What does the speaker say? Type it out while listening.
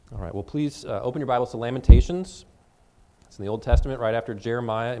All right, well, please open your Bibles to Lamentations. It's in the Old Testament, right after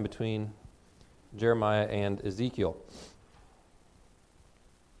Jeremiah, in between Jeremiah and Ezekiel.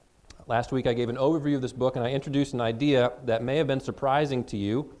 Last week I gave an overview of this book, and I introduced an idea that may have been surprising to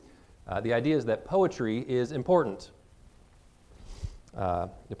you. The idea is that poetry is important.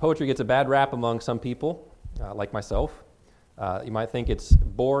 The poetry gets a bad rap among some people, like myself. You might think it's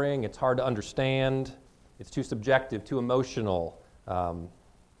boring, it's hard to understand, it's too subjective, too emotional.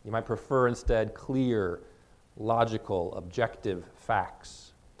 You might prefer instead clear, logical, objective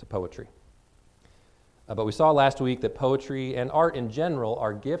facts to poetry. But we saw last week that poetry and art in general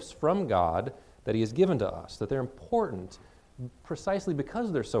are gifts from God that He has given to us, that they're important precisely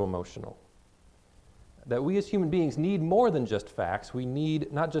because they're so emotional. That we as human beings need more than just facts. We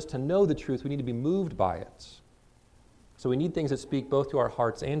need not just to know the truth, we need to be moved by it. So we need things that speak both to our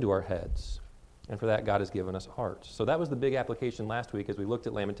hearts and to our heads. And for that, God has given us art. So that was the big application last week as we looked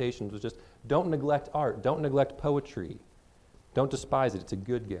at Lamentations, was just don't neglect art, don't neglect poetry. Don't despise it, it's a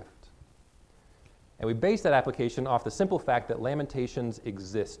good gift. And we based that application off the simple fact that Lamentations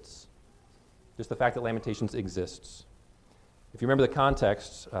exists. Just the fact that Lamentations exists. If you remember the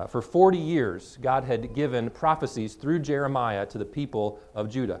context, for 40 years, God had given prophecies through Jeremiah to the people of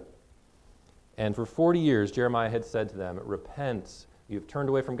Judah. And for 40 years, Jeremiah had said to them, repent. You've turned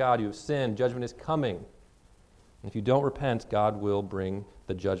away from God, you have sinned, judgment is coming. And if you don't repent, God will bring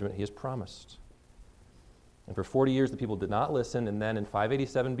the judgment He has promised. And for 40 years, the people did not listen, and then in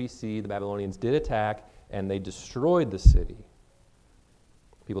 587 BC, the Babylonians did attack, and they destroyed the city.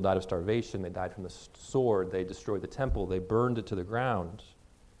 People died of starvation, they died from the sword, they destroyed the temple, they burned it to the ground,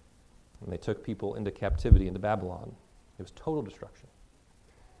 and they took people into captivity into Babylon. It was total destruction.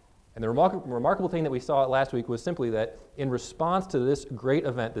 And the remarkable thing that we saw last week was simply that in response to this great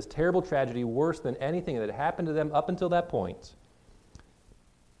event, this terrible tragedy, worse than anything that had happened to them up until that point,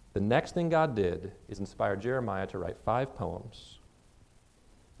 the next thing God did is inspire Jeremiah to write 5 poems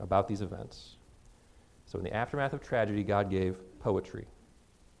about these events. So in the aftermath of tragedy, God gave poetry,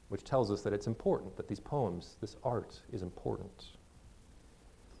 which tells us that it's important, that these poems, this art is important.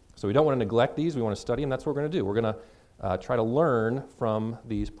 So we don't want to neglect these, we want to study them, that's what we're going to do. We're going to try to learn from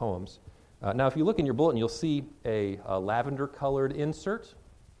these poems. Now, if you look in your bulletin, you'll see a lavender-colored insert.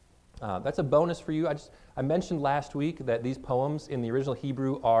 That's a bonus for you. I mentioned last week that these poems in the original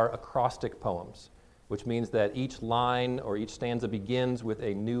Hebrew are acrostic poems, which means that each line or each stanza begins with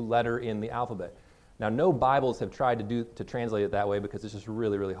a new letter in the alphabet. Now, no Bibles have tried to translate it that way because it's just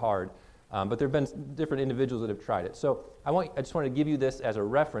really, really hard. But there have been different individuals that have tried it. So I just wanted to give you this as a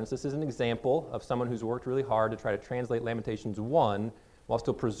reference. This is an example of someone who's worked really hard to try to translate Lamentations 1 while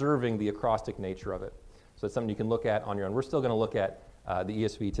still preserving the acrostic nature of it. So it's something you can look at on your own. We're still going to look at the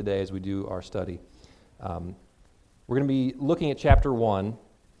ESV today as we do our study. We're going to be looking at chapter 1.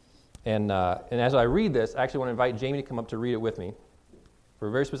 And as I read this, I actually want to invite Jamie to come up to read it with me for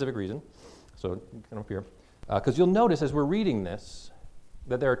a very specific reason. So come up here. Because you'll notice as we're reading this,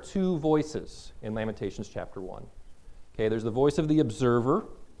 that there are 2 voices in Lamentations chapter 1. Okay, there's the voice of the observer,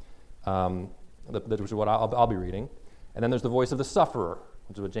 which is what I'll be reading, and then there's the voice of the sufferer,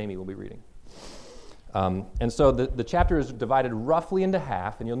 which is what Jamie will be reading. And so the chapter is divided roughly into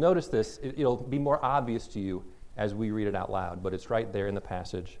half, and you'll notice this, it'll be more obvious to you as we read it out loud, but it's right there in the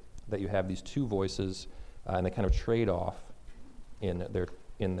passage that you have these 2 voices, and they kind of trade off in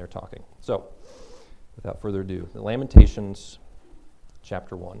their talking. So, without further ado, the Lamentations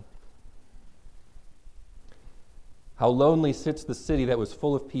Chapter 1. How lonely sits the city that was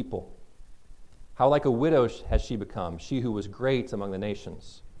full of people. How like a widow has she become, she who was great among the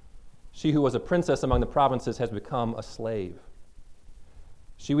nations. She who was a princess among the provinces has become a slave.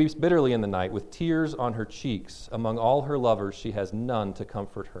 She weeps bitterly in the night with tears on her cheeks. Among all her lovers she has none to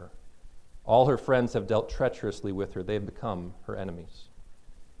comfort her. All her friends have dealt treacherously with her. They have become her enemies.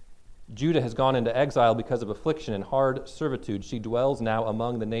 Judah has gone into exile because of affliction and hard servitude. She dwells now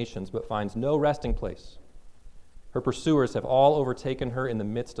among the nations, but finds no resting place. Her pursuers have all overtaken her in the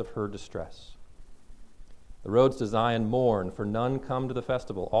midst of her distress. The roads to Zion mourn, for none come to the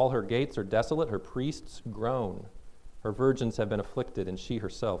festival. All her gates are desolate, her priests groan. Her virgins have been afflicted, and she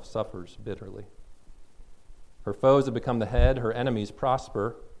herself suffers bitterly. Her foes have become the head, her enemies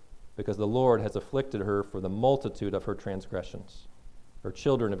prosper, because the Lord has afflicted her for the multitude of her transgressions. Her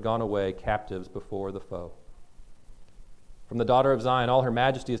children have gone away captives before the foe. From the daughter of Zion, all her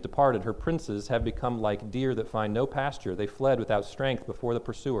majesty is departed. Her princes have become like deer that find no pasture. They fled without strength before the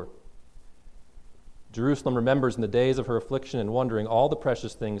pursuer. Jerusalem remembers in the days of her affliction and wandering all the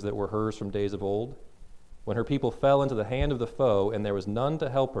precious things that were hers from days of old. When her people fell into the hand of the foe and there was none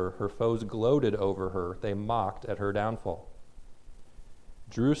to help her, her foes gloated over her. They mocked at her downfall.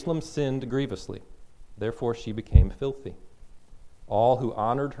 Jerusalem sinned grievously, therefore she became filthy. All who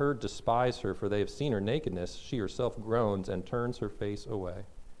honored her despise her, for they have seen her nakedness. She herself groans and turns her face away.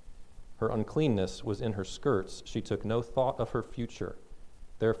 Her uncleanness was in her skirts. She took no thought of her future.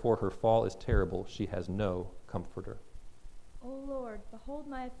 Therefore her fall is terrible. She has no comforter. O Lord, behold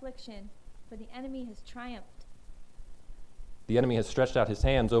my affliction, for the enemy has triumphed. The enemy has stretched out his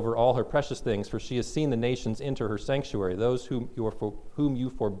hands over all her precious things, for she has seen the nations enter her sanctuary, those whom you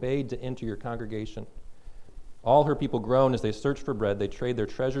forbade to enter your congregation. All her people groan as they search for bread. They trade their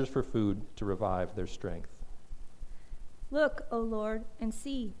treasures for food to revive their strength. Look, O Lord, and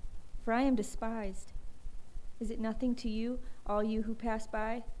see, for I am despised. Is it nothing to you, all you who pass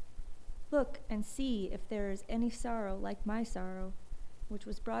by? Look and see if there is any sorrow like my sorrow, which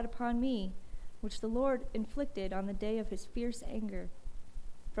was brought upon me, which the Lord inflicted on the day of his fierce anger.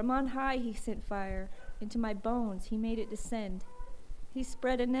 From on high he sent fire, into my bones he made it descend. He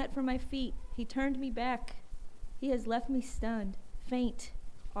spread a net for my feet, he turned me back. He has left me stunned, faint,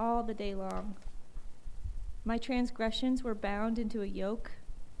 all the day long. My transgressions were bound into a yoke.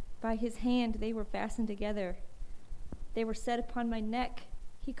 By his hand they were fastened together. They were set upon my neck.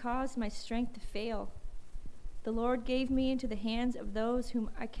 He caused my strength to fail. The Lord gave me into the hands of those whom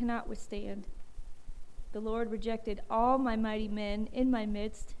I cannot withstand. The Lord rejected all my mighty men in my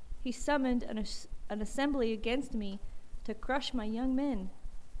midst. He summoned an assembly against me to crush my young men.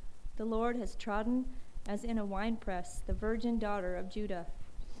 The Lord has trodden as in a winepress the virgin daughter of Judah.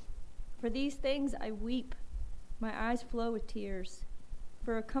 For these things I weep. My eyes flow with tears.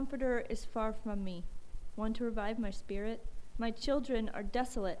 For a comforter is far from me, one to revive my spirit. My children are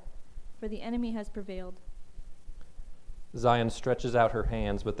desolate, for the enemy has prevailed. Zion stretches out her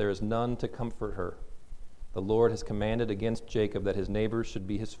hands, but there is none to comfort her. The Lord has commanded against Jacob that his neighbors should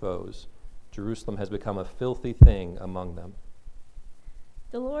be his foes. Jerusalem has become a filthy thing among them.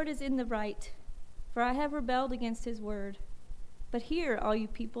 The Lord is in the right, for I have rebelled against his word. But hear, all you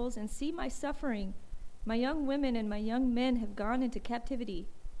peoples, and see my suffering. My young women and my young men have gone into captivity.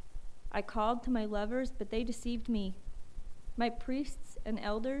 I called to my lovers, but they deceived me. My priests and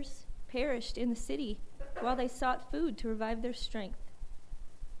elders perished in the city, while they sought food to revive their strength.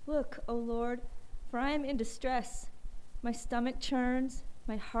 Look, O Lord, for I am in distress. My stomach churns,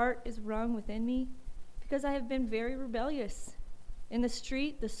 my heart is wrung within me, because I have been very rebellious. In the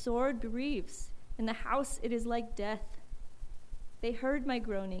street the sword bereaves, in the house it is like death. They heard my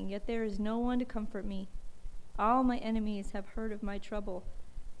groaning, yet there is no one to comfort me. All my enemies have heard of my trouble,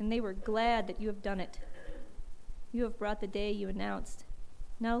 and they were glad that you have done it. You have brought the day you announced.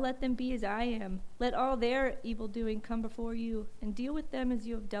 Now let them be as I am. Let all their evil doing come before you, and deal with them as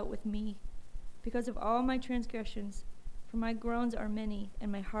you have dealt with me. Because of all my transgressions, for my groans are many,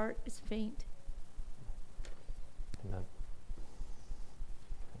 and my heart is faint. Amen.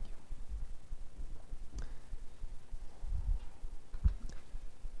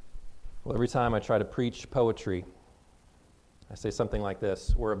 Well, every time I try to preach poetry, I say something like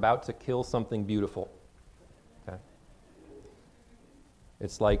this: we're about to kill something beautiful. Okay?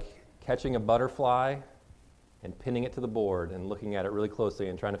 It's like catching a butterfly and pinning it to the board and looking at it really closely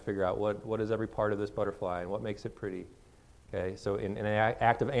and trying to figure out what is every part of this butterfly and what makes it pretty. Okay? So in an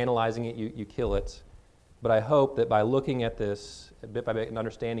act of analyzing it, you kill it. But I hope that by looking at this bit by bit and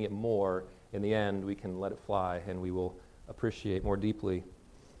understanding it more, in the end, we can let it fly and we will appreciate more deeply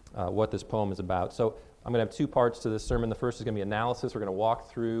what this poem is about. So I'm going to have two parts to this sermon. The first is going to be analysis. We're going to walk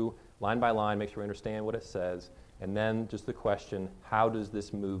through line by line, make sure we understand what it says, and then just the question, how does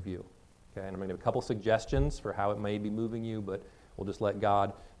this move you? Okay, and I'm going to give a couple suggestions for how it may be moving you, but we'll just let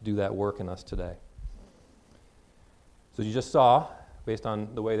God do that work in us today. So you just saw, based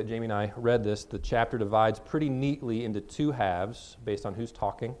on the way that Jamie and I read this, the chapter divides pretty neatly into two halves based on who's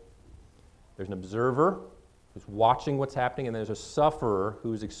talking. There's an observer who's watching what's happening, and there's a sufferer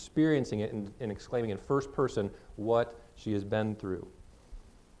who's experiencing it and exclaiming in first person what she has been through.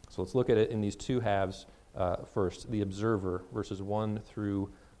 So let's look at it in these two halves first. The observer, verses 1 through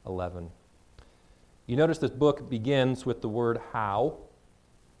 11. You notice this book begins with the word how.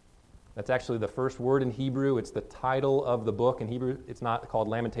 That's actually the first word in Hebrew. It's the title of the book. In Hebrew, it's not called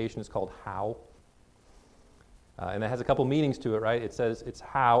Lamentation, it's called how. And that has a couple meanings to it, right? It says it's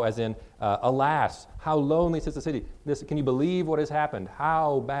how, as in, alas, how lonely sits the city. Can you believe what has happened?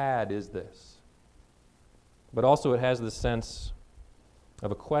 How bad is this? But also it has this sense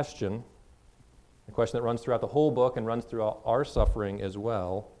of a question that runs throughout the whole book and runs through our suffering as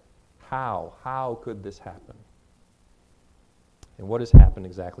well. How? How could this happen? And what has happened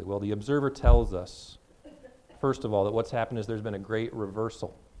exactly? Well, the observer tells us, first of all, that what's happened is there's been a great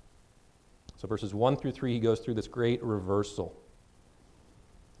reversal. So verses 1 through 3, he goes through this great reversal.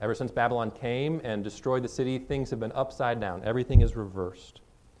 Ever since Babylon came and destroyed the city, things have been upside down. Everything is reversed.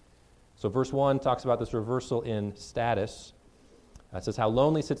 So verse 1 talks about this reversal in status. It says, how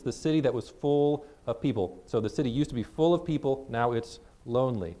lonely sits the city that was full of people. So the city used to be full of people, now it's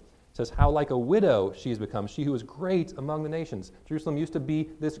lonely. It says, how like a widow she has become, she who is great among the nations. Jerusalem used to be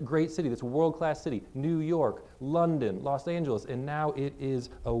this great city, this world-class city. New York, London, Los Angeles, and now it is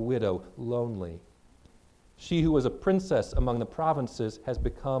a widow, lonely. She who was a princess among the provinces has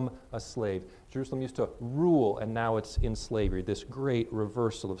become a slave. Jerusalem used to rule, and now it's in slavery, this great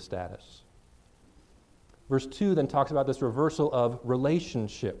reversal of status. Verse 2 then talks about this reversal of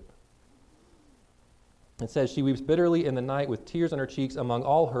relationship. It says, she weeps bitterly in the night with tears on her cheeks. Among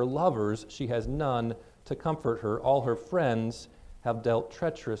all her lovers, she has none to comfort her. All her friends have dealt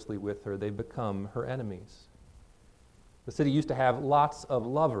treacherously with her. They've become her enemies. The city used to have lots of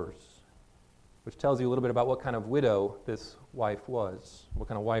lovers, which tells you a little bit about what kind of widow this wife was, what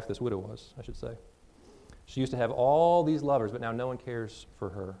kind of wife this widow was, I should say. She used to have all these lovers, but now no one cares for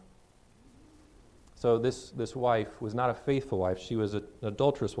her. So this wife was not a faithful wife. She was an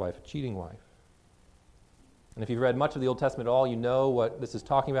adulterous wife, a cheating wife. And if you've read much of the Old Testament at all, you know what this is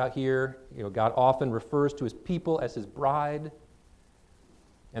talking about here. God often refers to his people as his bride.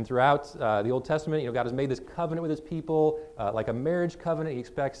 And throughout the Old Testament, God has made this covenant with his people, like a marriage covenant. He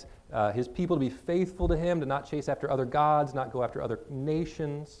expects his people to be faithful to him, to not chase after other gods, not go after other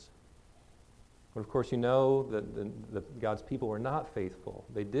nations. But of course, you know that God's people were not faithful.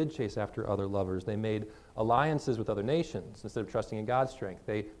 They did chase after other lovers. They made alliances with other nations instead of trusting in God's strength.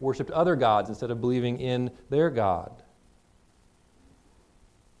 They worshipped other gods instead of believing in their God.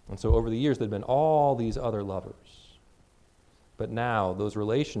 And so over the years, there had been all these other lovers. But now those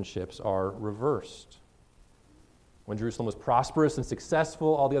relationships are reversed. When Jerusalem was prosperous and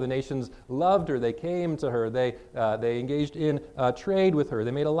successful, all the other nations loved her. They came to her. They engaged in trade with her.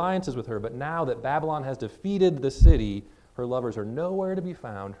 They made alliances with her. But now that Babylon has defeated the city, her lovers are nowhere to be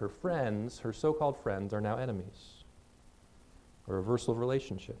found. Her friends, her so-called friends, are now enemies. A reversal of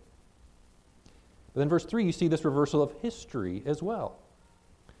relationship. But then verse 3, you see this reversal of history as well.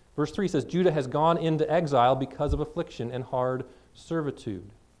 Verse 3 says, Judah has gone into exile because of affliction and hard servitude.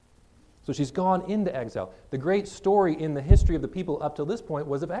 So she's gone into exile. The great story in the history of the people up to this point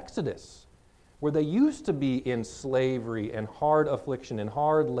was of Exodus, where they used to be in slavery and hard affliction and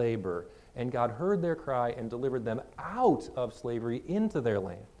hard labor, and God heard their cry and delivered them out of slavery into their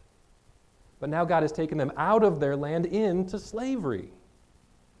land. But now God has taken them out of their land into slavery.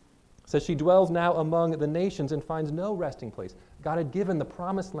 It says she dwells now among the nations and finds no resting place. God had given the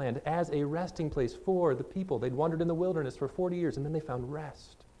promised land as a resting place for the people. They'd wandered in the wilderness for 40 years, and then they found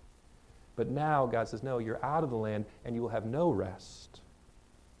rest. But now God says, no, you're out of the land, and you will have no rest.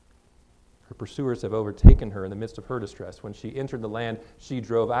 Her pursuers have overtaken her in the midst of her distress. When she entered the land, she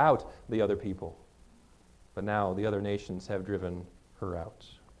drove out the other people. But now the other nations have driven her out.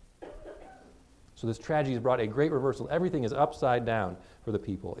 So this tragedy has brought a great reversal. Everything is upside down for the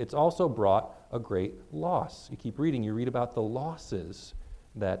people. It's also brought a great loss. You keep reading, you read about the losses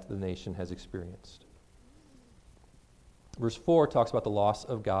that the nation has experienced. Verse 4 talks about the loss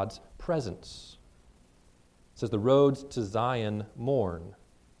of God's presence. It says, the roads to Zion mourn,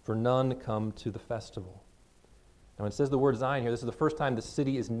 for none come to the festival. Now, when it says the word Zion here, this is the first time the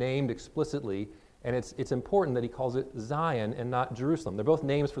city is named explicitly, and it's important that he calls it Zion and not Jerusalem. They're both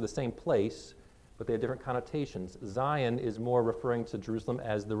names for the same place, but they have different connotations. Zion is more referring to Jerusalem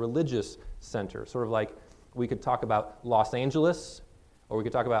as the religious center, sort of like we could talk about Los Angeles, or we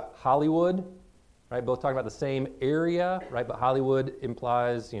could talk about Hollywood, right? Both talk about the same area, right? But Hollywood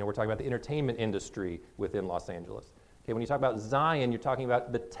implies, we're talking about the entertainment industry within Los Angeles. Okay, when you talk about Zion, you're talking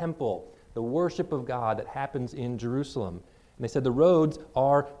about the temple, the worship of God that happens in Jerusalem. And they said the roads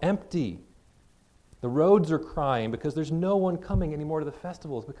are empty. The roads are crying because there's no one coming anymore to the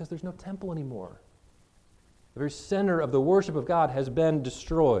festivals, because there's no temple anymore. The very center of the worship of God has been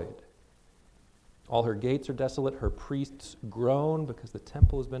destroyed. All her gates are desolate. Her priests groan because the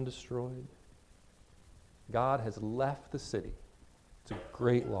temple has been destroyed. God has left the city. It's a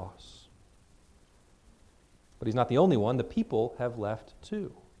great loss. But he's not the only one. The people have left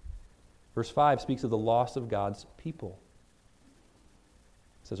too. Verse 5 speaks of the loss of God's people.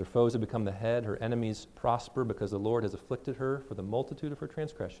 It says her foes have become the head, her enemies prosper because the Lord has afflicted her for the multitude of her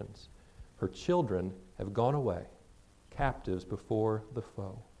transgressions. Her children have gone away, captives before the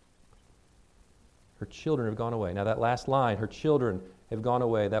foe. Her children have gone away. Now that last line, her children have gone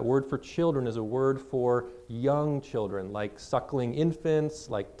away. That word for children is a word for young children, like suckling infants,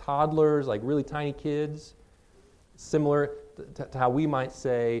 like toddlers, like really tiny kids. Similar to how we might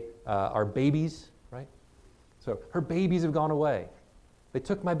say our babies, right? So her babies have gone away. They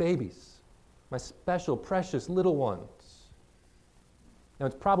took my babies, my special, precious little ones. Now,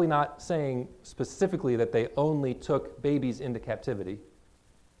 it's probably not saying specifically that they only took babies into captivity.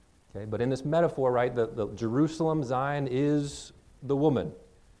 Okay, but in this metaphor, right, the Jerusalem, Zion, is the woman.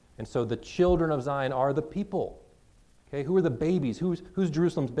 And so the children of Zion are the people. Okay, who are the babies? Who's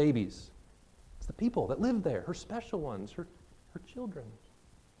Jerusalem's babies? It's the people that live there, her special ones, her children.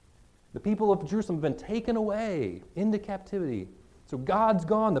 The people of Jerusalem have been taken away into captivity. So God's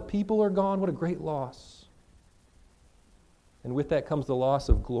gone, the people are gone. What a great loss. And with that comes the loss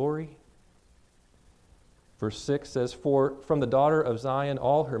of glory. Verse 6 says, "For from the daughter of Zion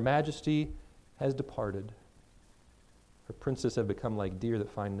all her majesty has departed. Her princes have become like deer that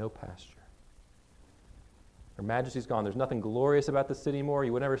find no pasture." Her majesty's gone. There's nothing glorious about the city anymore.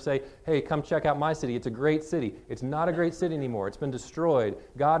 You would never say, "Hey, come check out my city. It's a great city." It's not a great city anymore. It's been destroyed.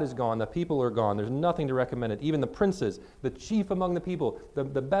 God is gone. The people are gone. There's nothing to recommend it. Even the princes, the chief among the people, the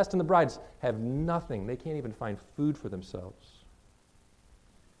best and the brides, have nothing. They can't even find food for themselves.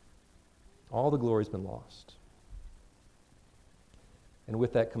 All the glory's been lost. And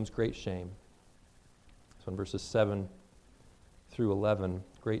with that comes great shame. So in verses 7 through 11,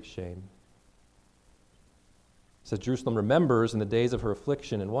 great shame. It says, "Jerusalem remembers in the days of her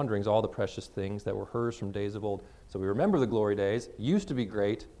affliction and wanderings all the precious things that were hers from days of old." So we remember the glory days. Used to be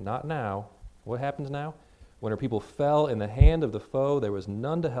great, not now. What happens now? "When her people fell in the hand of the foe, there was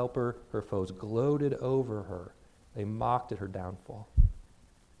none to help her. Her foes gloated over her. They mocked at her downfall."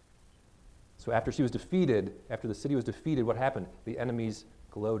 So after she was defeated, after the city was defeated, what happened? The enemies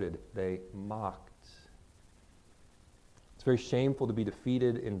gloated. They mocked. It's very shameful to be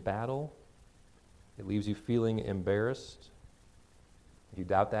defeated in battle. It leaves you feeling embarrassed. If you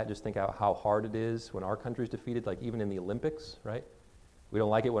doubt that, just think out how hard it is when our country's defeated, like even in the Olympics, right? We don't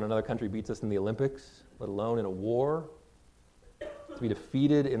like it when another country beats us in the Olympics, let alone in a war. To be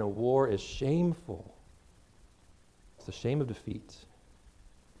defeated in a war is shameful. It's the shame of defeat.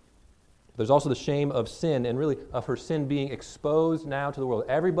 There's also the shame of sin, and really of her sin being exposed now to the world.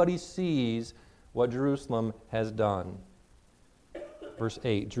 Everybody sees what Jerusalem has done. Verse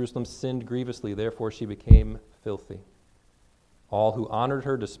 8, "Jerusalem sinned grievously, therefore she became filthy. All who honored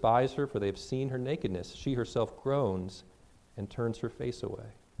her despise her, for they have seen her nakedness. She herself groans and turns her face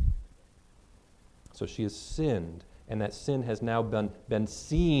away." So she has sinned, and that sin has now been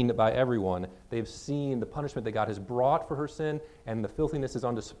seen by everyone. They've seen the punishment that God has brought for her sin, and the filthiness is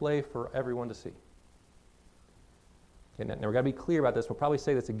on display for everyone to see. Okay, now we've got to be clear about this. We'll probably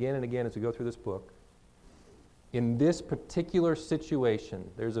say this again and again as we go through this book. In this particular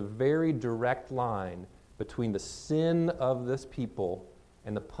situation, there's a very direct line between the sin of this people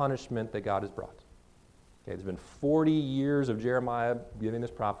and the punishment that God has brought. Okay, there's been 40 years of Jeremiah giving this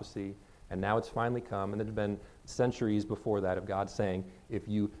prophecy, and now it's finally come, and there's been centuries before that of God saying, if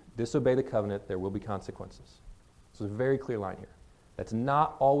you disobey the covenant, there will be consequences. So there's a very clear line here. That's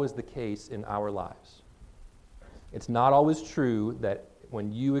not always the case in our lives. It's not always true that when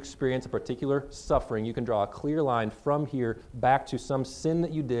you experience a particular suffering, you can draw a clear line from here back to some sin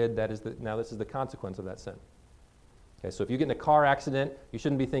that you did. Now this is the consequence of that sin. Okay, so if you get in a car accident, you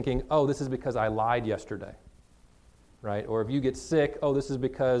shouldn't be thinking, "Oh, this is because I lied yesterday," right? Or if you get sick, "Oh, this is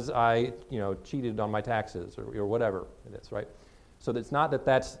because I, cheated on my taxes," or whatever it is, right? So that's not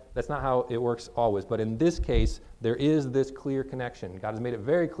how it works always. But in this case, there is this clear connection. God has made it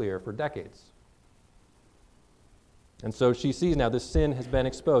very clear for decades. And so she sees now this sin has been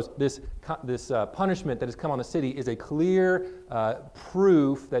exposed. This punishment that has come on the city is a clear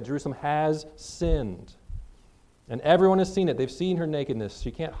proof that Jerusalem has sinned. And everyone has seen it. They've seen her nakedness. She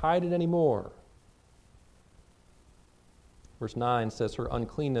can't hide it anymore. Verse 9 says her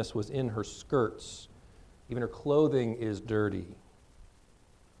uncleanness was in her skirts. Even her clothing is dirty.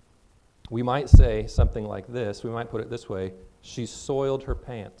 We might say something like this. We might put it this way. She soiled her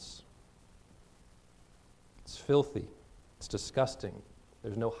pants. It's filthy. It's disgusting.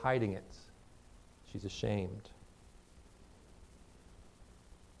 There's no hiding it. She's ashamed.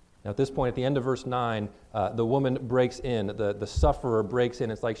 Now at this point, at the end of verse 9, the woman breaks in. The sufferer breaks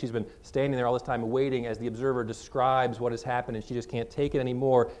in. It's like she's been standing there all this time waiting as the observer describes what has happened, and she just can't take it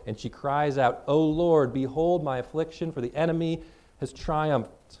anymore. And she cries out, "O Lord, behold my affliction, for the enemy has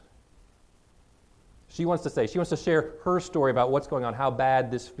triumphed." She wants to share her story about what's going on, how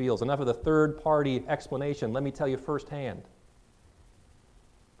bad this feels. Enough of the third-party explanation. Let me tell you firsthand.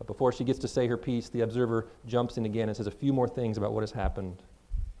 But before she gets to say her piece, the observer jumps in again and says a few more things about what has happened.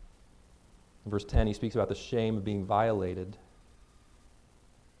 In verse 10, he speaks about the shame of being violated.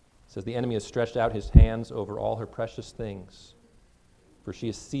 He says, "The enemy has stretched out his hands over all her precious things, for she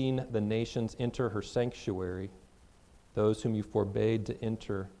has seen the nations enter her sanctuary. those whom you forbade to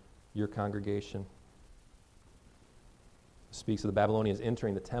enter your congregation. It speaks of the Babylonians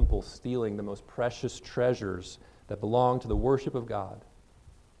entering the temple, stealing the most precious treasures that belonged to the worship of God.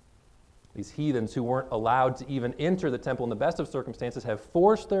 These heathens who weren't allowed to even enter the temple in the best of circumstances have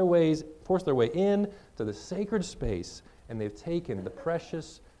forced their way in to the sacred space, and they've taken the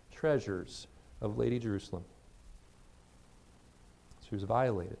precious treasures of Lady Jerusalem. She was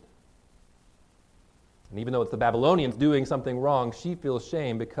violated. And even though it's the Babylonians doing something wrong, she feels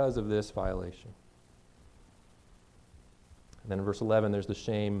shame because of this violation. And then in verse 11, there's the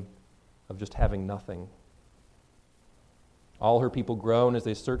shame of just having nothing. All her people groan as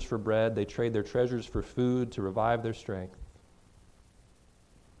they search for bread. They trade their treasures for food to revive their strength.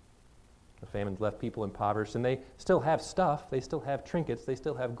 The famine's left people impoverished, and they still have stuff. They still have trinkets. They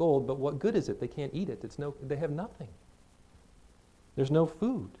still have gold. But what good is it? They can't eat it. They have nothing. There's no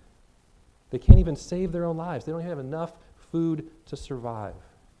food. They can't even save their own lives. They don't even have enough food to survive.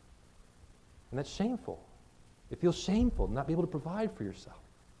 And that's shameful. It feels shameful to not be able to provide for yourself.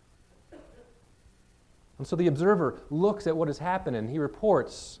 And so the observer looks at what has happened and he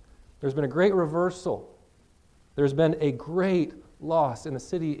reports, there's been a great reversal. There's been a great loss, and the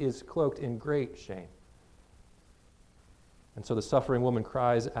city is cloaked in great shame. And so the suffering woman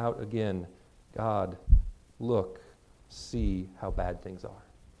cries out again, God, look, see how bad things are.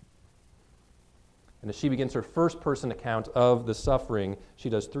 And as she begins her first-person account of the suffering, she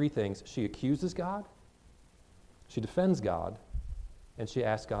does three things. She accuses God, she defends God, and she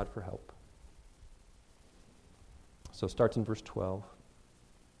asks God for help. So it starts in verse 12,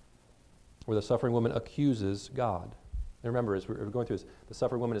 where the suffering woman accuses God. And remember, as we're going through this, the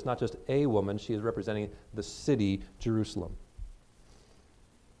suffering woman is not just a woman, she is representing the city, Jerusalem.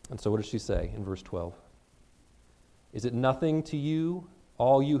 And so what does she say in verse 12? Is it nothing to you,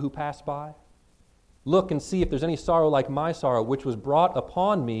 all you who pass by? Look and see if there's any sorrow like my sorrow, which was brought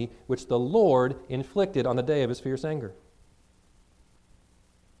upon me, which the Lord inflicted on the day of his fierce anger.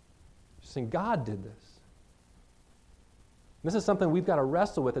 She's saying God did this. This is something we've got to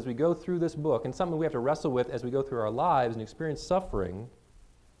wrestle with as we go through this book, and something we have to wrestle with as we go through our lives and experience suffering.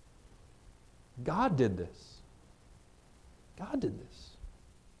 God did this. God did this.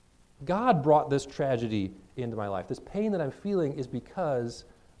 God brought this tragedy into my life. This pain that I'm feeling is because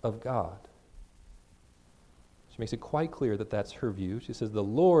of God. She makes it quite clear that that's her view. She says, the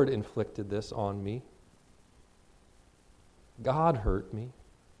Lord inflicted this on me. God hurt me.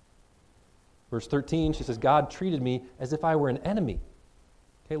 Verse 13, she says, God treated me as if I were an enemy.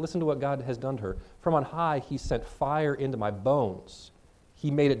 Okay, listen to what God has done to her. From on high, he sent fire into my bones.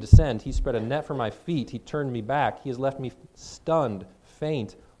 He made it descend. He spread a net for my feet. He turned me back. He has left me stunned,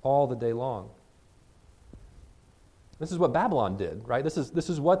 faint, all the day long. This is what Babylon did, right? This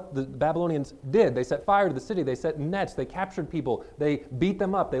is what the Babylonians did. They set fire to the city. They set nets. They captured people. They beat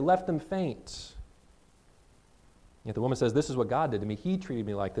them up. They left them faint. Yet the woman says, this is what God did to me. He treated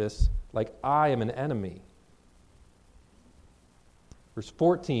me like this, like I am an enemy. Verse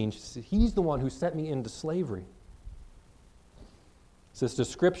 14, she says, he's the one who sent me into slavery. It's this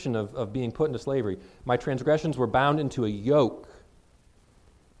description of being put into slavery. My transgressions were bound into a yoke.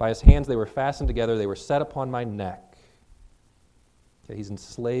 By his hands they were fastened together. They were set upon my neck. Okay, he's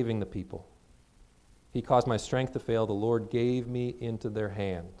enslaving the people. He caused my strength to fail. The Lord gave me into their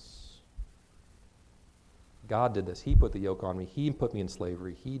hands. God did this. He put the yoke on me. He put me in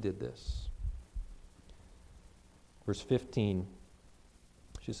slavery. He did this. Verse 15,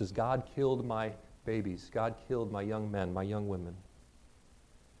 she says, God killed my babies. God killed my young men, my young women.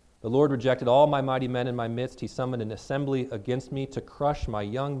 The Lord rejected all my mighty men in my midst. He summoned an assembly against me to crush my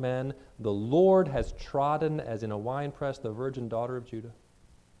young men. The Lord has trodden as in a winepress the virgin daughter of Judah.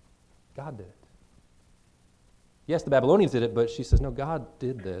 God did it. Yes, the Babylonians did it, but she says, no, God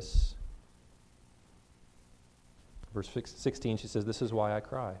did this. Verse 16, she says, this is why I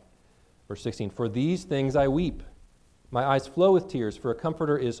cry. Verse 16, for these things I weep. My eyes flow with tears, for a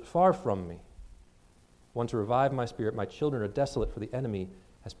comforter is far from me. One to revive my spirit. My children are desolate, for the enemy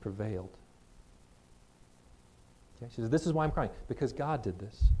has prevailed. Okay? She says, this is why I'm crying, because God did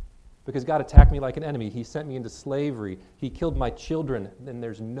this. Because God attacked me like an enemy. He sent me into slavery. He killed my children, and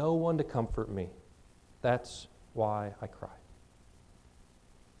there's no one to comfort me. That's why I cry.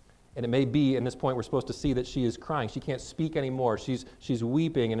 And it may be, in this point, we're supposed to see that she is crying. She can't speak anymore. She's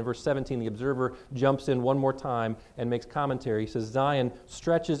weeping. And in verse 17, the observer jumps in one more time and makes commentary. He says, Zion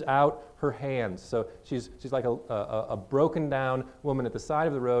stretches out her hands. So she's like a broken down woman at the side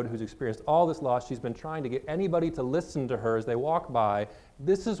of the road who's experienced all this loss. She's been trying to get anybody to listen to her as they walk by.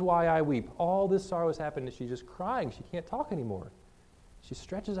 This is why I weep. All this sorrow has happened, and she's just crying. She can't talk anymore. She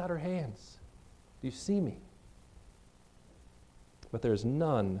stretches out her hands. Do you see me? but there is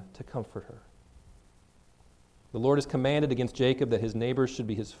none to comfort her. The Lord has commanded against Jacob that his neighbors should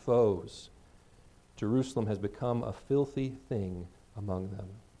be his foes. Jerusalem has become a filthy thing among them.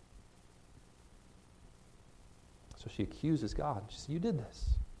 So she accuses God. She says, you did this.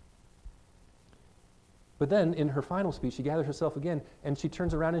 But then in her final speech, she gathers herself again and she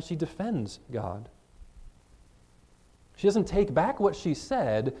turns around and she defends God. She doesn't take back what she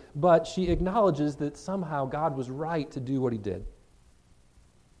said, but she acknowledges that somehow God was right to do what he did.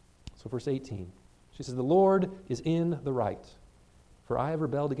 So verse 18, she says, the Lord is in the right, for I have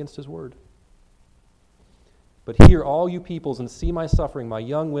rebelled against his word. But hear, all you peoples, and see my suffering. My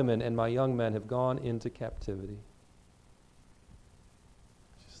young women and my young men have gone into captivity.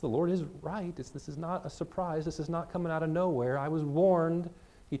 She says, the Lord is right. This is not a surprise. This is not coming out of nowhere. I was warned.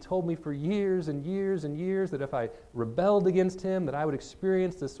 He told me for years and years and years that if I rebelled against him, that I would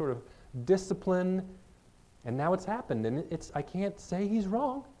experience this sort of discipline. And now it's happened. And I can't say he's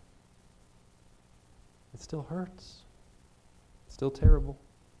wrong. It still hurts. It's still terrible.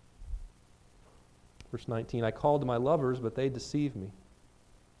 Verse 19, I called to my lovers, but they deceived me.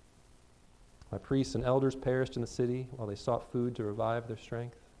 My priests and elders perished in the city while they sought food to revive their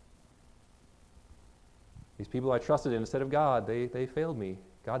strength. These people I trusted in instead of God, they failed me.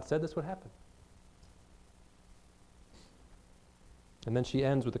 God said this would happen. And then she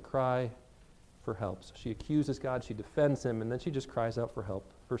ends with a cry for help. So she accuses God, she defends him, and then she just cries out for help.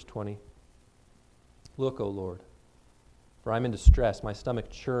 Verse 20, look, O Lord, for I'm in distress, my stomach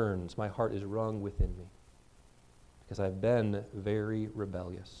churns, my heart is wrung within me, because I've been very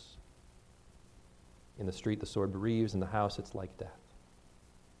rebellious. In the street the sword bereaves, in the house it's like death.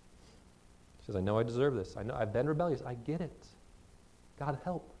 She says, I know I deserve this. I know I've been rebellious. I get it. God,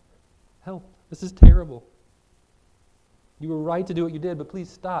 help. Help. This is terrible. You were right to do what you did, but please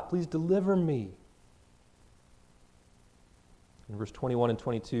stop. Please deliver me. In verse 21 and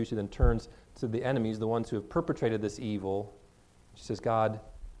 22, she then turns to the enemies, the ones who have perpetrated this evil. She says, God,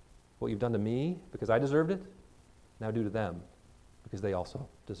 what you've done to me, because I deserved it, now do to them, because they also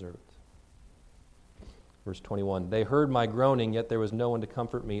deserve it. Verse 21, they heard my groaning, yet there was no one to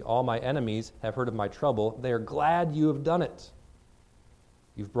comfort me. All my enemies have heard of my trouble. They are glad you have done it.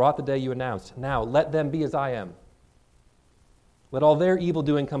 You've brought the day you announced. Now let them be as I am. Let all their evil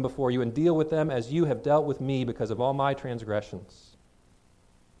doing come before you, and deal with them as you have dealt with me because of all my transgressions.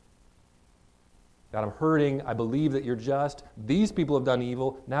 God, I'm hurting. I believe that you're just. These people have done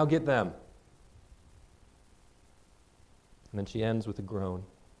evil. Now get them. And then she ends with a groan.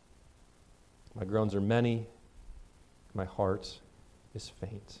 My groans are many. My heart is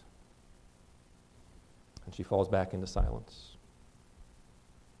faint. And she falls back into silence.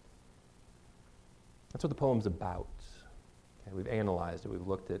 That's what the poem's about. Okay, we've analyzed it. We've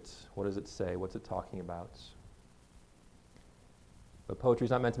looked at what does it say? What's it talking about? But poetry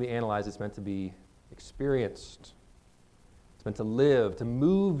is not meant to be analyzed. It's meant to be experienced. It's meant to live, to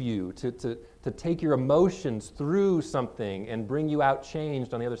move you, to take your emotions through something and bring you out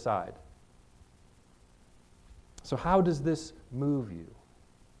changed on the other side. So how does this move you?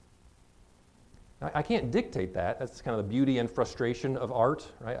 I can't dictate that. That's kind of the beauty and frustration of art,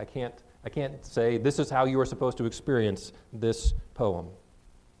 right? I can't say this is how you are supposed to experience this poem.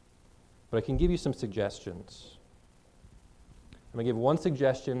 But I can give you some suggestions. I'm going to give one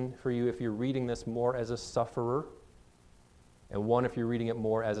suggestion for you if you're reading this more as a sufferer, and one if you're reading it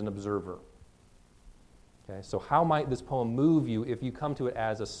more as an observer. Okay, so how might this poem move you if you come to it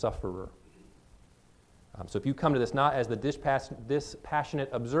as a sufferer? So if you come to this not as the dispassionate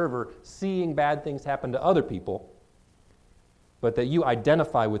observer, seeing bad things happen to other people, but that you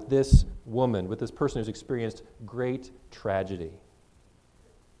identify with this woman, with this person who's experienced great tragedy.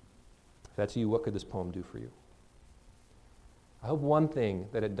 If that's you, what could this poem do for you? I hope one thing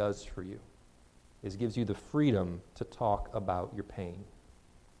that it does for you is gives you the freedom to talk about your pain.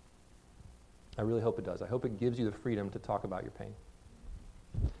 I really hope it does. I hope it gives you the freedom to talk about your pain.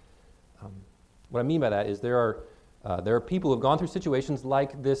 What I mean by that is there are people who have gone through situations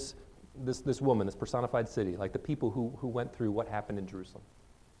like this woman, this personified city, like the people who went through what happened in Jerusalem.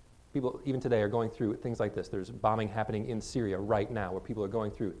 People even today are going through things like this. There's bombing happening in Syria right now where people are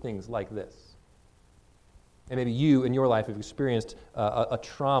going through things like this. And maybe you in your life have experienced a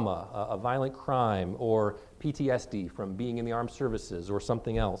trauma, a violent crime, or PTSD from being in the armed services or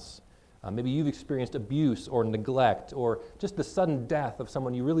something else. Maybe you've experienced abuse or neglect or just the sudden death of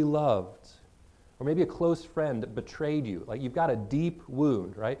someone you really loved. Or maybe a close friend betrayed you. Like you've got a deep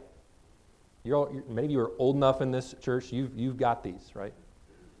wound, right? Many of you are old enough in this church, you've got these, right?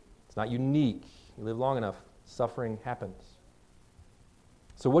 It's not unique. You live long enough, suffering happens.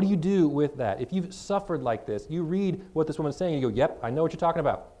 So what do you do with that? If you've suffered like this, you read what this woman's saying, and you go, yep, I know what you're talking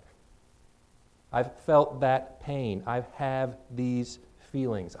about. I've felt that pain. I have these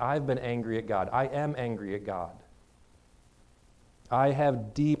feelings. I've been angry at God. I am angry at God. I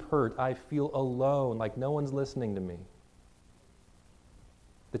have deep hurt. I feel alone, like no one's listening to me.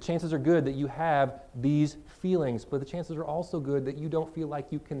 The chances are good that you have these feelings, but the chances are also good that you don't feel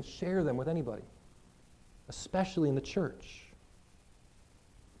like you can share them with anybody, especially in the church.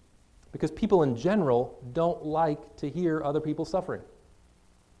 Because people in general don't like to hear other people suffering.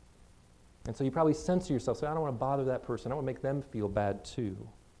 And so you probably censor yourself, say, I don't want to bother that person. I don't want to make them feel bad too.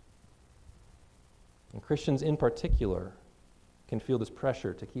 And Christians in particular can feel this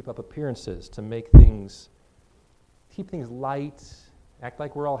pressure to keep up appearances, to keep things light, act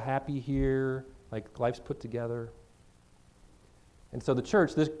like we're all happy here, like life's put together. And so the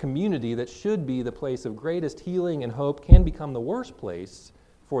church, this community that should be the place of greatest healing and hope, can become the worst place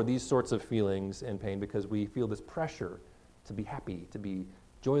for these sorts of feelings and pain because we feel this pressure to be happy, to be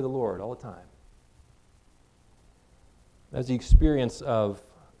joy of the Lord all the time. As the experience of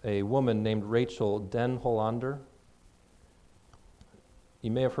a woman named Rachel Den Hollander.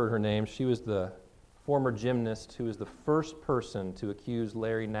 You may have heard her name. She was the former gymnast who was the first person to accuse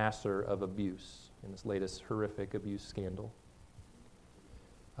Larry Nassar of abuse in this latest horrific abuse scandal.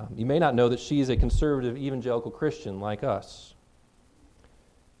 You may not know that she is a conservative evangelical Christian like us.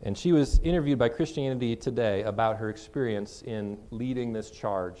 And she was interviewed by Christianity Today about her experience in leading this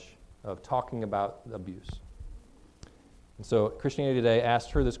charge of talking about abuse. And so Christianity Today asked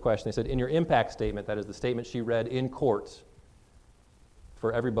her this question. They said, in your impact statement, that is the statement she read in court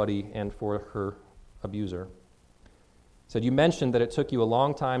for everybody and for her abuser, said, you mentioned that it took you a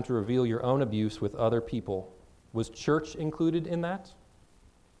long time to reveal your own abuse with other people. Was church included in that?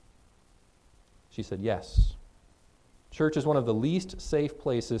 She said, yes. Church is one of the least safe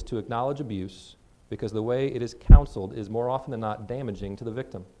places to acknowledge abuse because the way it is counseled is more often than not damaging to the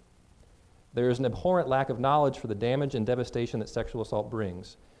victim. There is an abhorrent lack of knowledge for the damage and devastation that sexual assault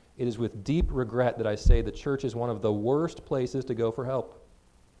brings. It is with deep regret that I say the church is one of the worst places to go for help.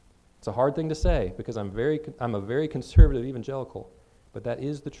 It's a hard thing to say because I'm a very conservative evangelical, but that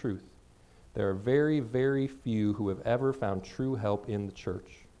is the truth. There are very, very few who have ever found true help in the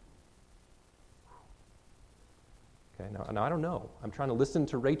church. Okay, now I don't know. I'm trying to listen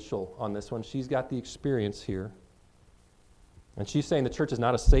to Rachel on this one. She's got the experience here. And she's saying the church is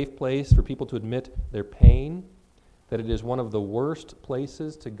not a safe place for people to admit their pain, that it is one of the worst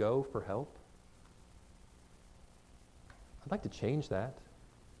places to go for help. I'd like to change that.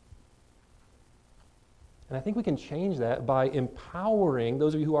 And I think we can change that by empowering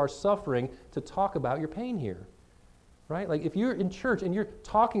those of you who are suffering to talk about your pain here. Right? Like if you're in church and you're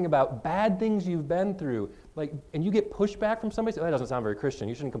talking about bad things you've been through, and you get pushback from somebody, say, that doesn't sound very Christian.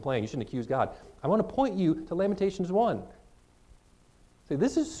 You shouldn't complain. You shouldn't accuse God. I want to point you to Lamentations 1. Say,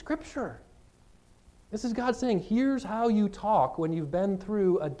 this is Scripture. This is God saying, here's how you talk when you've been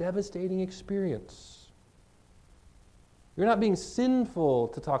through a devastating experience. You're not being sinful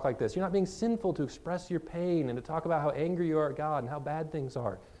to talk like this. You're not being sinful to express your pain and to talk about how angry you are at God and how bad things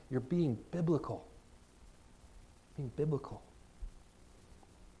are. You're being biblical. Being biblical.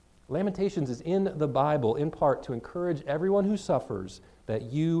 Lamentations is in the Bible in part to encourage everyone who suffers that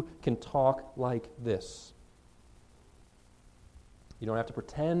you can talk like this. You don't have to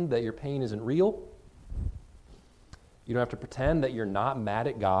pretend that your pain isn't real. You don't have to pretend that you're not mad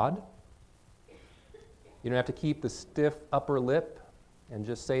at God. You don't have to keep the stiff upper lip and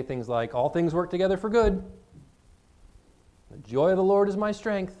just say things like, all things work together for good. The joy of the Lord is my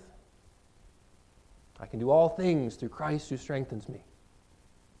strength. I can do all things through Christ who strengthens me.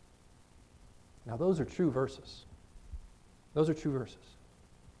 Now those are true verses. Those are true verses.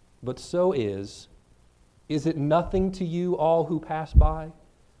 But so is it nothing to you all who pass by?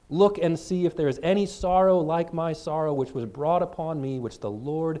 Look and see if there is any sorrow like my sorrow which was brought upon me, which the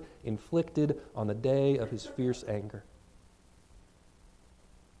Lord inflicted on the day of his fierce anger.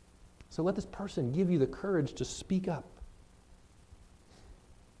 So let this person give you the courage to speak up.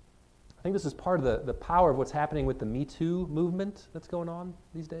 I think this is part of the power of what's happening with the Me Too movement that's going on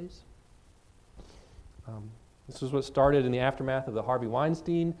these days. This was what started in the aftermath of the Harvey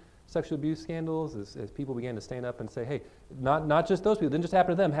Weinstein sexual abuse scandals as people began to stand up and say, hey, not just those people, it didn't just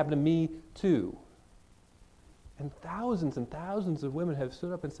happen to them, it happened to me too. And thousands of women have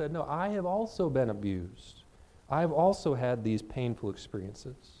stood up and said, no, I have also been abused. I've also had these painful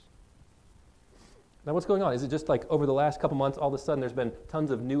experiences. Now what's going on? Is it just like over the last couple months, all of a sudden there's been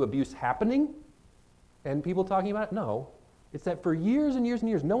tons of new abuse happening and people talking about it? No. It's that for years and years and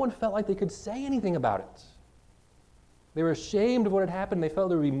years, no one felt like they could say anything about it. They were ashamed of what had happened. They felt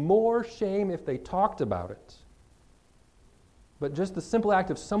there would be more shame if they talked about it. But just the simple act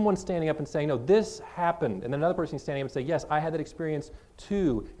of someone standing up and saying, no, this happened, and then another person standing up and saying, yes, I had that experience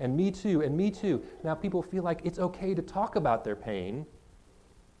too, and me too, and me too. Now people feel like it's okay to talk about their pain,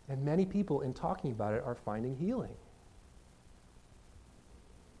 and many people in talking about it are finding healing.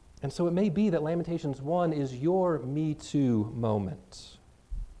 And so it may be that Lamentations 1 is your Me Too moment,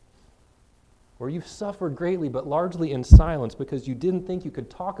 where you've suffered greatly but largely in silence because you didn't think you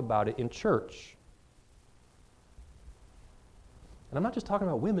could talk about it in church. And I'm not just talking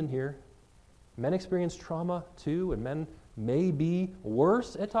about women here. Men experience trauma too, and men may be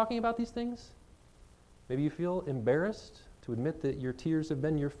worse at talking about these things. Maybe you feel embarrassed to admit that your tears have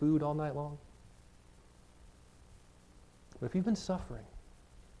been your food all night long. But if you've been suffering,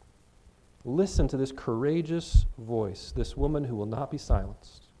 listen to this courageous voice, this woman who will not be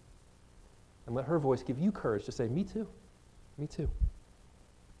silenced. And let her voice give you courage to say, me too, me too.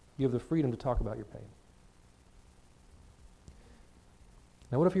 You have the freedom to talk about your pain.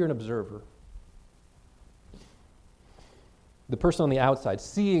 Now, what if you're an observer? The person on the outside,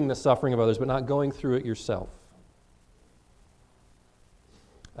 seeing the suffering of others, but not going through it yourself.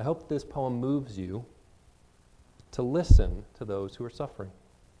 I hope this poem moves you to listen to those who are suffering.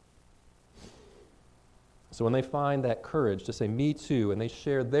 So when they find that courage to say, me too, and they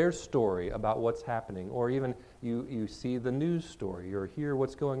share their story about what's happening, or even you see the news story or hear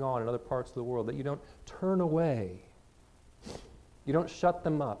what's going on in other parts of the world, that you don't turn away. You don't shut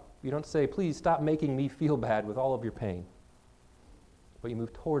them up. You don't say, please stop making me feel bad with all of your pain. But you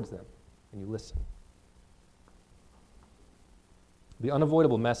move towards them and you listen. The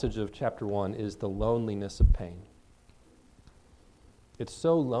unavoidable message of chapter 1 is the loneliness of pain. It's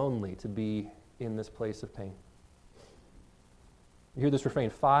so lonely to be in this place of pain. You hear this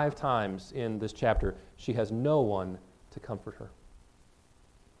refrain 5 times in this chapter. She has no one to comfort her.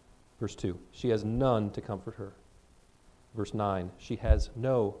 Verse 2, she has none to comfort her. Verse 9, she has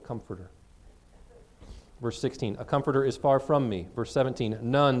no comforter. Verse 16, a comforter is far from me. Verse 17,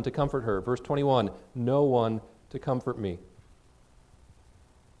 none to comfort her. Verse 21, no one to comfort me.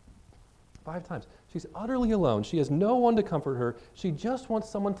 5 times. She's utterly alone. She has no one to comfort her. She just wants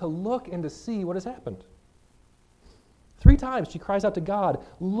someone to look and to see what has happened. 3 times she cries out to God,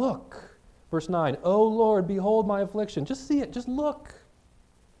 look. Verse 9, O Lord, behold my affliction. Just see it. Just look.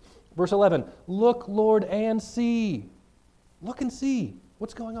 Verse 11, look, Lord, and see. Look and see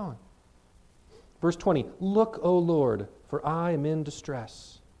what's going on. Verse 20, look, O Lord, for I am in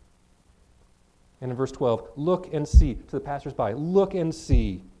distress. And in verse 12, look and see, to the passersby, look and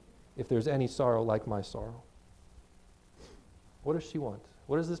see if there's any sorrow like my sorrow. What does she want?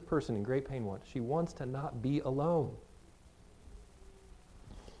 What does this person in great pain want? She wants to not be alone.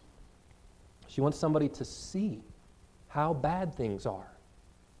 She wants somebody to see how bad things are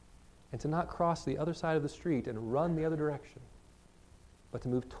and to not cross the other side of the street and run the other direction, but to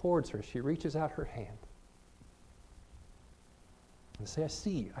move towards her. She reaches out her hand and say, I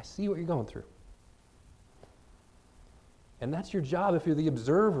see what you're going through. And that's your job if you're the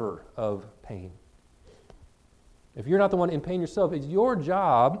observer of pain. If you're not the one in pain yourself, it's your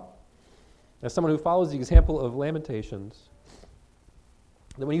job, as someone who follows the example of Lamentations,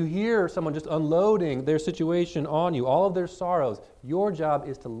 that when you hear someone just unloading their situation on you, all of their sorrows, your job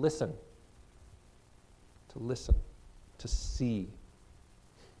is to listen, to see.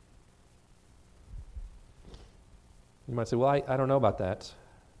 You might say, well, I don't know about that.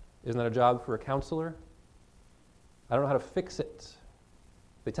 Isn't that a job for a counselor? I don't know how to fix it.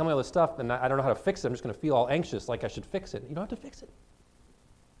 They tell me all this stuff, and I don't know how to fix it. I'm just going to feel all anxious like I should fix it. You don't have to fix it.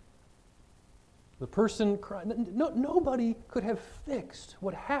 The person cried. Nobody could have fixed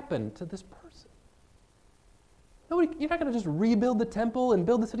what happened to this person. You're not going to just rebuild the temple and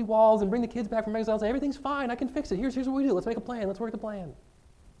build the city walls and bring the kids back from exile and say, everything's fine, I can fix it. Here's what we do. Let's make a plan. Let's work the plan.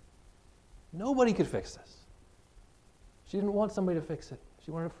 Nobody could fix this. She didn't want somebody to fix it.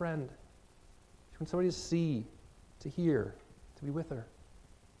 She wanted a friend. She wanted somebody to see, to hear, to be with her.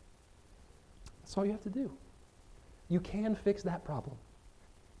 That's all you have to do. You can fix that problem.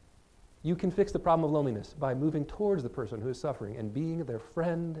 You can fix the problem of loneliness by moving towards the person who is suffering and being their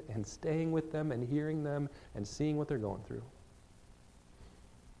friend and staying with them and hearing them and seeing what they're going through.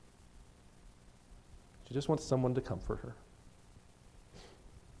 She just wants someone to comfort her.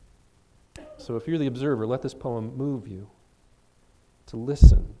 So if you're the observer, let this poem move you to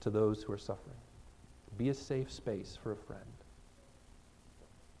listen to those who are suffering. Be a safe space for a friend.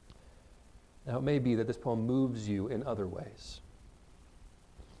 Now, it may be that this poem moves you in other ways.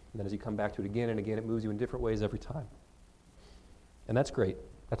 And then as you come back to it again and again, it moves you in different ways every time. And that's great.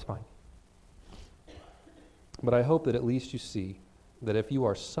 That's fine. But I hope that at least you see that if you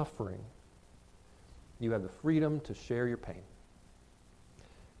are suffering, you have the freedom to share your pain.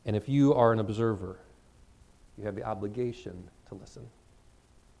 And if you are an observer, you have the obligation to listen.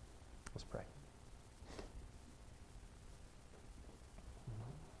 Let's pray.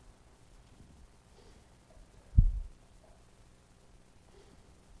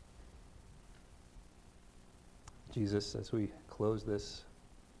 Jesus, as we close this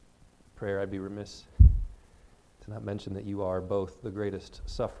prayer, I'd be remiss to not mention that you are both the greatest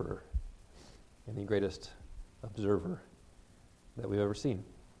sufferer and the greatest observer that we've ever seen.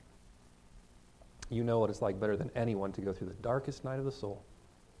 You know what it's like better than anyone to go through the darkest night of the soul,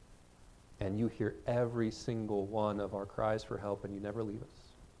 and you hear every single one of our cries for help, and you never leave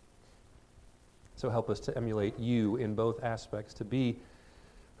us. So help us to emulate you in both aspects, to be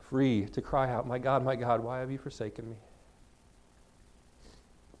free to cry out, my God, why have you forsaken me?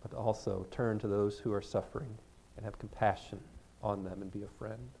 But also turn to those who are suffering and have compassion on them and be a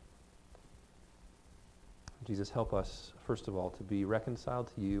friend. Jesus, help us, first of all, to be reconciled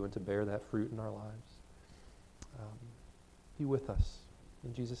to you and to bear that fruit in our lives. Be with us.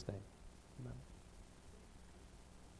 In Jesus' name, amen.